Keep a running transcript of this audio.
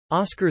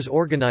Oscars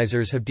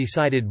organizers have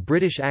decided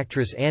British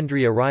actress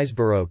Andrea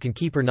Riseborough can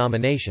keep her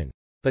nomination,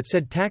 but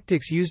said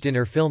tactics used in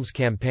her film's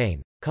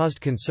campaign caused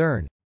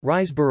concern.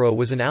 Riseborough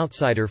was an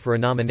outsider for a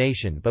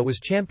nomination but was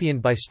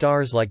championed by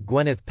stars like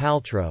Gwyneth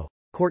Paltrow,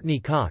 Courtney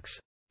Cox,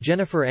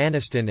 Jennifer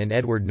Aniston and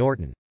Edward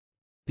Norton.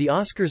 The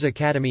Oscars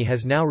Academy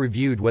has now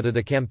reviewed whether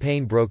the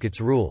campaign broke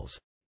its rules.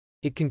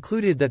 It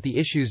concluded that the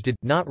issues did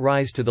not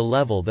rise to the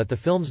level that the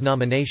film's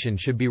nomination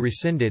should be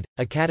rescinded.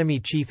 Academy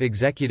Chief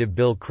Executive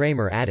Bill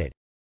Kramer added,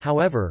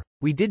 "However,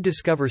 we did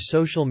discover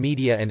social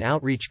media and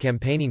outreach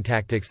campaigning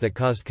tactics that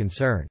caused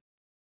concern.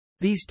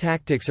 These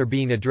tactics are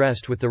being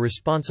addressed with the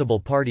responsible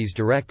parties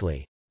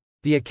directly.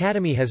 The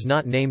Academy has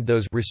not named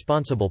those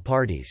responsible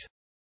parties."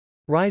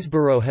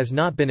 Riseborough has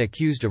not been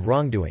accused of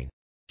wrongdoing.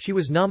 She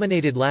was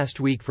nominated last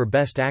week for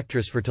Best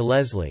Actress for To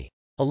Leslie,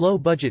 a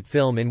low-budget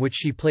film in which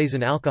she plays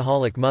an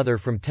alcoholic mother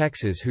from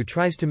Texas who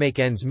tries to make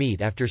ends meet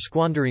after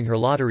squandering her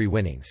lottery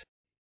winnings.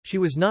 She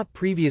was not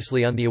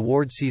previously on the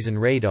award season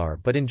radar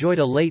but enjoyed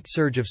a late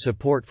surge of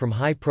support from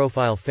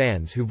high-profile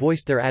fans who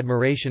voiced their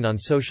admiration on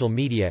social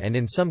media and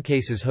in some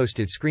cases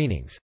hosted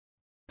screenings.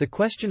 The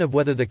question of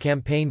whether the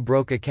campaign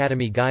broke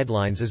Academy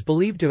guidelines is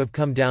believed to have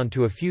come down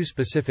to a few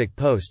specific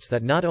posts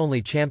that not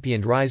only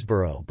championed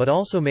Riseborough but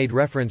also made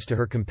reference to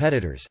her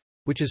competitors,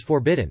 which is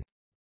forbidden.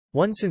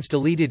 One since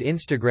deleted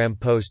Instagram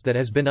post that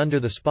has been under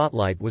the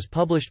spotlight was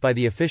published by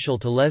the official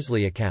To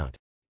Leslie account.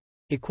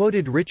 It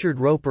quoted Richard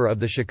Roper of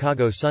the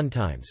Chicago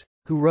Sun-Times,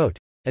 who wrote,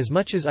 "As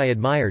much as I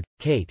admired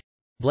Kate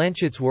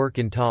Blanchett's work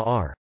in Ta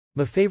R.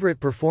 My favorite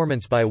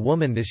performance by a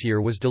woman this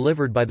year was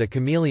delivered by the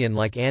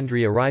chameleon-like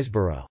Andrea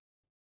Riseborough.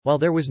 While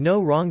there was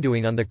no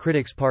wrongdoing on the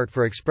critic's part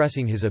for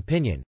expressing his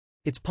opinion,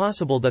 it's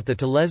possible that the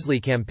To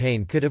Leslie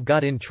campaign could have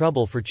got in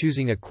trouble for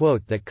choosing a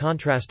quote that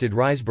contrasted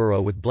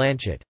Riseborough with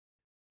Blanchett."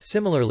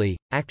 Similarly,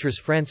 actress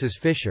Frances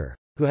Fisher,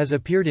 who has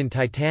appeared in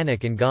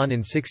Titanic and Gone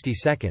in 60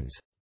 Seconds,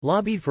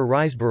 lobbied for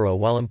Riseborough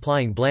while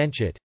implying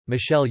Blanchett,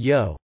 Michelle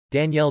Yeoh,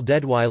 Danielle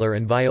Deadwyler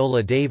and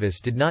Viola Davis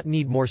did not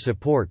need more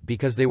support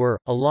because they were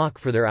a lock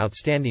for their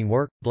outstanding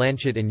work.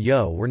 Blanchett and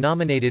Yeoh were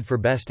nominated for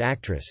Best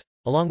Actress,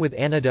 along with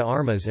Ana de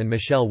Armas and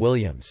Michelle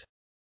Williams.